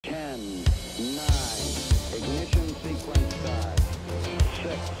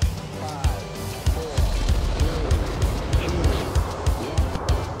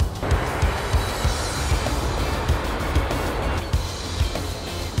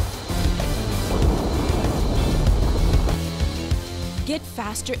Get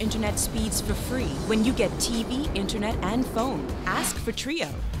faster internet speeds for free when you get TV, internet, and phone. Ask for Trio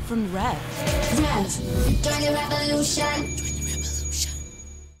from Rev. Join the revolution.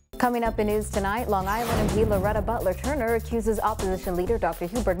 Coming up in news tonight, Long Island MP Loretta Butler Turner accuses opposition leader Dr.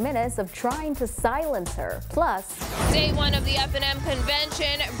 Hubert Minnis of trying to silence her. Plus, Day one of the F&M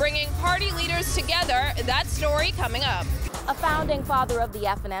convention, bringing party leaders together. That story coming up. A founding father of the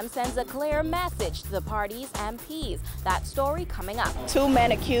F&M sends a clear message to the party's MPs. That story coming up. 2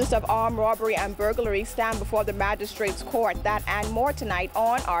 men accused of armed robbery and burglary stand before the magistrate's court. That and more tonight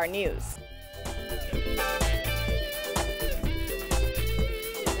on our news.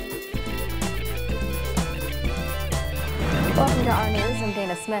 welcome to our news. I'm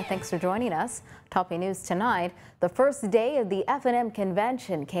Dana Smith. Thanks for joining us. Topping news tonight, the first day of the F&M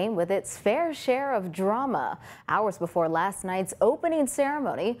convention came with its fair share of drama. Hours before last night's opening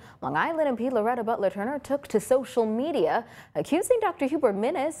ceremony, Long Island MP Loretta Butler Turner took to social media, accusing Dr. Hubert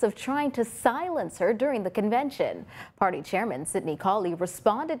Minnis of trying to silence her during the convention. Party Chairman Sidney Cawley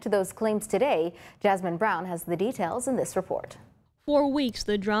responded to those claims today. Jasmine Brown has the details in this report. For weeks,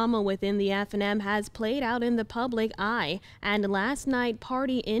 the drama within the F&M has played out in the public eye, and last night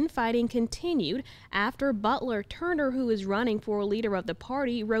party infighting continued after Butler Turner, who is running for leader of the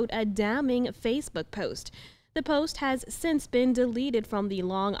party, wrote a damning Facebook post. The post has since been deleted from the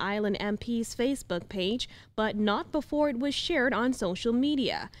Long Island MP's Facebook page, but not before it was shared on social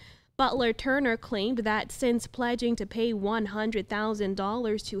media. Butler Turner claimed that since pledging to pay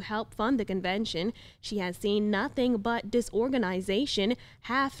 $100,000 to help fund the convention, she has seen nothing but disorganization,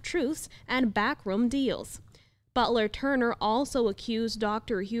 half-truths, and backroom deals. Butler Turner also accused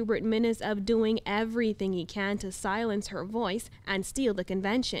Dr. Hubert Minnis of doing everything he can to silence her voice and steal the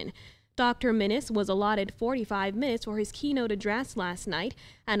convention. Dr. Minnis was allotted 45 minutes for his keynote address last night,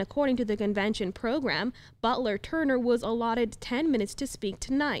 and according to the convention program, Butler Turner was allotted 10 minutes to speak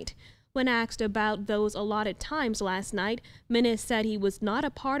tonight. When asked about those allotted times last night, Minnis said he was not a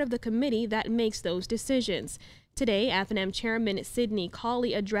part of the committee that makes those decisions. Today, F&M Chairman Sidney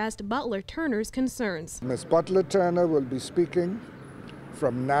Cawley addressed Butler Turner's concerns. Ms. Butler Turner will be speaking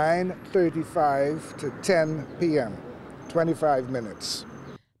from 9:35 to 10 p.m., 25 minutes.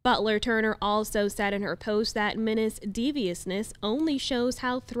 Butler Turner also said in her post that Minnis' deviousness only shows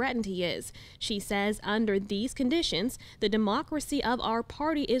how threatened he is. She says under these conditions, the democracy of our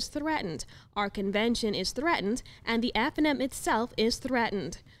party is threatened, our convention is threatened, and the F&M itself is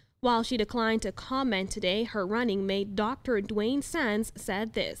threatened. While she declined to comment today, her running mate Dr. Dwayne Sands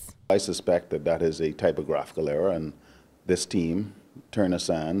said this. I suspect that that is a typographical error, and this team, Turner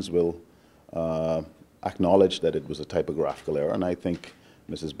Sands, will acknowledge that it was a typographical error, and I think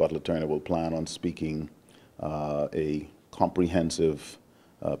Mrs. Butler Turner will plan on speaking a comprehensive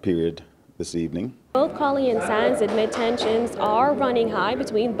period this evening. Both Cawley and Sands admit tensions are running high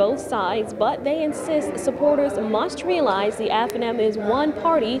between both sides, but they insist supporters must realize the F&M is one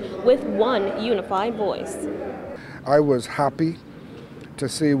party with one unified voice. I was happy to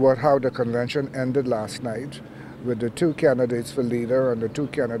see how the convention ended last night, with the 2 candidates for leader and the 2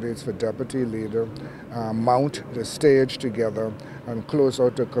 candidates for deputy leader mount the stage together and close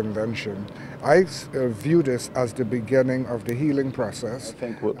out the convention. I view this as the beginning of the healing process. I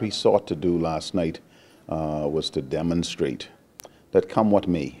think what we sought to do last night was to demonstrate that come what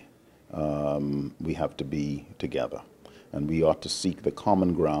may, we have to be together, and we ought to seek the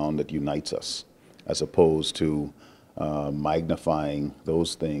common ground that unites us, as opposed to magnifying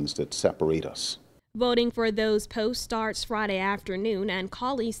those things that separate us. Voting for those posts starts Friday afternoon, and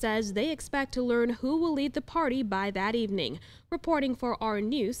Cawley says they expect to learn who will lead the party by that evening. Reporting for our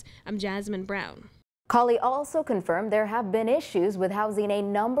news, I'm Jasmine Brown. Cawley also confirmed there have been issues with housing a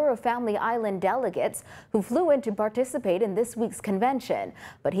number of Family Island delegates who flew in to participate in this week's convention.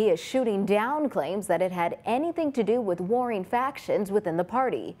 But he is shooting down claims that it had anything to do with warring factions within the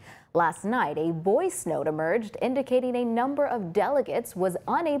party. Last night, a voice note emerged indicating a number of delegates was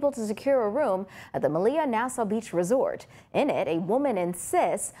unable to secure a room at the Malia Nassau Beach Resort. In it, a woman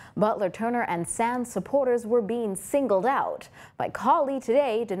insists Butler Turner and Sands supporters were being singled out. But Cawley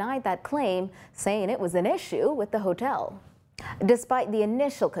today denied that claim, saying it was an issue with the hotel. Despite the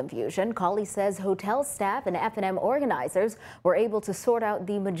initial confusion, Cawley says hotel staff and F&M organizers were able to sort out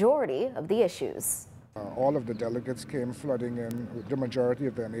the majority of the issues. All of the delegates came flooding in, the majority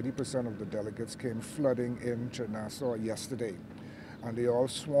of them, 80% of the delegates came flooding into Nassau yesterday, and they all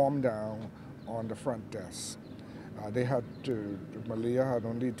swarmed down on the front desk. Malia had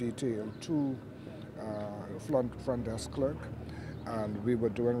only detailed 2 front desk clerk, and we were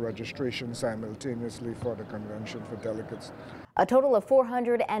doing registration simultaneously for the convention for delegates. A total of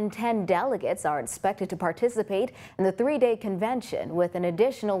 410 delegates are expected to participate in the three-day convention, with an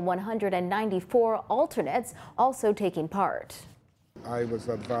additional 194 alternates also taking part. I was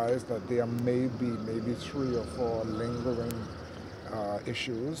advised that there may be maybe 3 or 4 lingering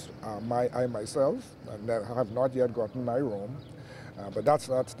issues. I myself have not yet gotten my room, but that's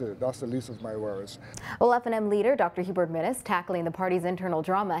the least of my worries. Well, FNM leader Dr. Hubert Minnis tackling the party's internal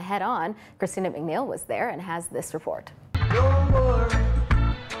drama head-on. Christina McNeil was there and has this report. Don't worry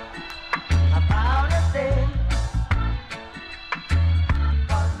about a thing.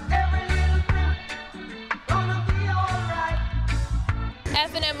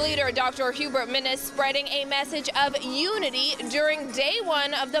 FNM leader Dr. Hubert Minnis spreading a message of unity during day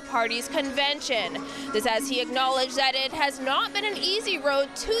one of the party's convention. This as he acknowledged that it has not been an easy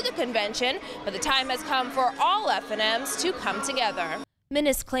road to the convention, but the time has come for all FNMs to come together.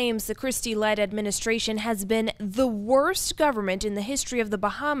 Minnis claims the Christie-led administration has been the worst government in the history of the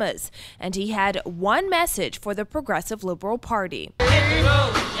Bahamas, and he had one message for the Progressive Liberal Party. Hit the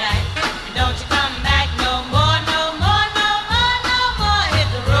road, Jack, and don't you come back no more, no more, no more, no more. Hit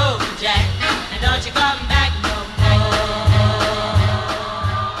the road, Jack, and don't you come back no more.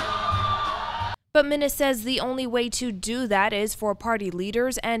 But Minnis says the only way to do that is for party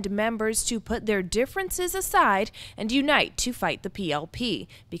leaders and members to put their differences aside and unite to fight the PLP,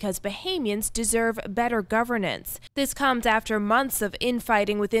 because Bahamians deserve better governance. This comes after months of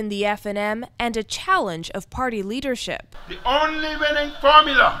infighting within the FNM and a challenge of party leadership. The only winning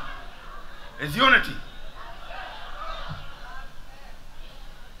formula is unity.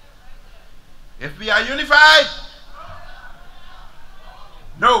 If we are unified,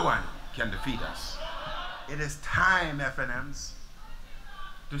 no one can defeat us. It is time, FNMs,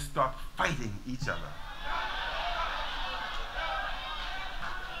 to stop fighting each other.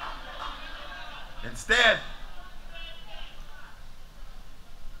 Instead,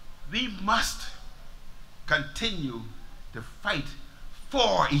 we must continue to fight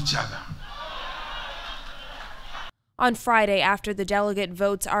for each other. On Friday, after the delegate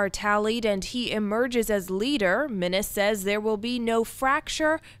votes are tallied and he emerges as leader, Minnis says there will be no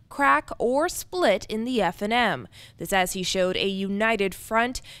fracture, crack, or split in the FNM. This as he showed a united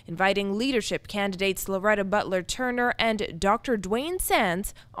front, inviting leadership candidates Loretta Butler Turner and Dr. Dwayne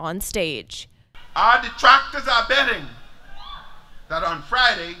Sands on stage. Our detractors are betting that on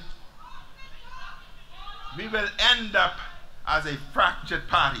Friday we will end up as a fractured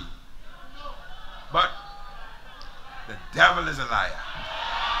party. But the devil is a liar.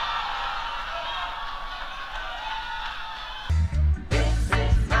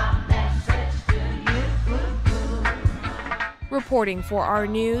 Reporting for our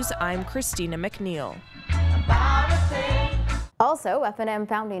news, I'm Christina McNeil. Also, FNM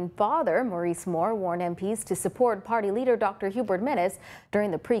founding father Maurice Moore warned MPs to support party leader Dr. Hubert Minnis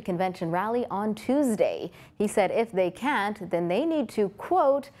during the pre-convention rally on Tuesday. He said if they can't, then they need to,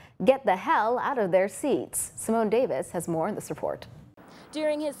 quote, get the hell out of their seats. Simone Davis has more in this report.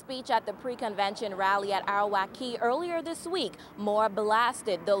 During his speech at the pre-convention rally at Arawak Key earlier this week, Moore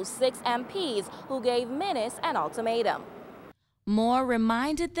blasted those 6 MPs who gave Minnis an ultimatum. Moore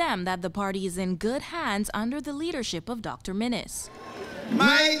reminded them that the party is in good hands under the leadership of Dr. Minnis.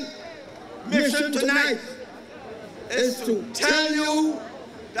 My mission tonight is to tell you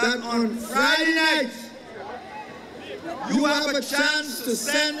that on Friday night, you have a chance to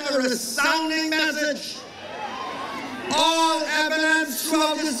send a resounding message. All FNMs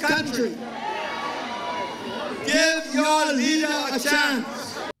throughout this country, give your leader a chance.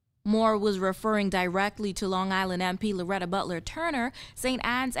 Moore was referring directly to Long Island MP Loretta Butler Turner, St.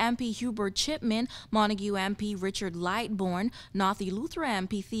 Anne's MP Hubert Chipman, Montague MP Richard Lightbourne, North Eleuthera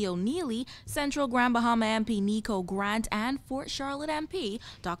MP Theo Neely, Central Grand Bahama MP Nico Grant, and Fort Charlotte MP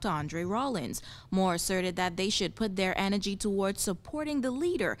Dr. Andre Rollins. Moore asserted that they should put their energy towards supporting the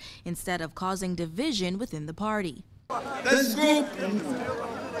leader instead of causing division within the party. This group,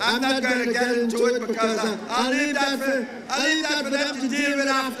 I'm not going to get into it because I'll leave that for them to deal with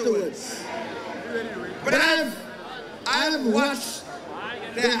afterwards. But I've watched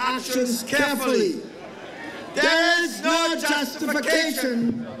their actions carefully. There is no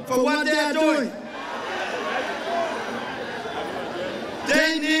justification for what they're doing.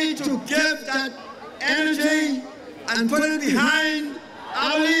 They need to give that energy and put it behind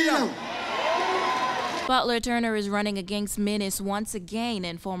our leader. Butler-Turner is running against Minnis once again,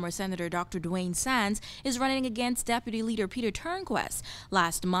 and former Senator Dr. Dwayne Sands is running against Deputy Leader Peter Turnquest.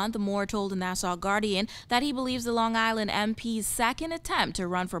 Last month, Moore told the Nassau Guardian that he believes the Long Island MP's second attempt to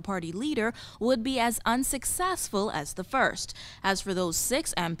run for party leader would be as unsuccessful as the first. As for those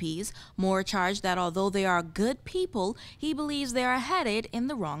 6 MPs, Moore charged that although they are good people, he believes they are headed in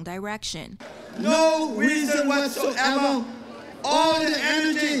the wrong direction. No reason whatsoever, all the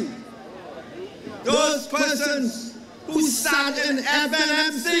energy, those persons who sat in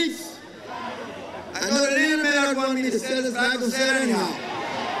FNM seats. I know the leader may not want me to say this, but I'm going to say it anyhow.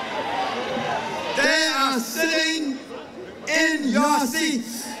 They are sitting in your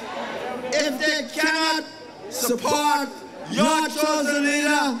seats. If they cannot support your chosen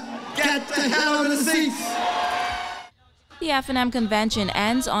leader, get the hell out of the seats. The FNM convention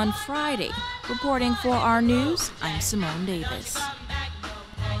ends on Friday. Reporting for our news, I'm Simone Davis.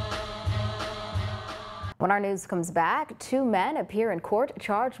 When our news comes back, 2 men appear in court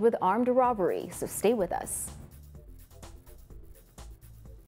charged with armed robbery, so stay with us.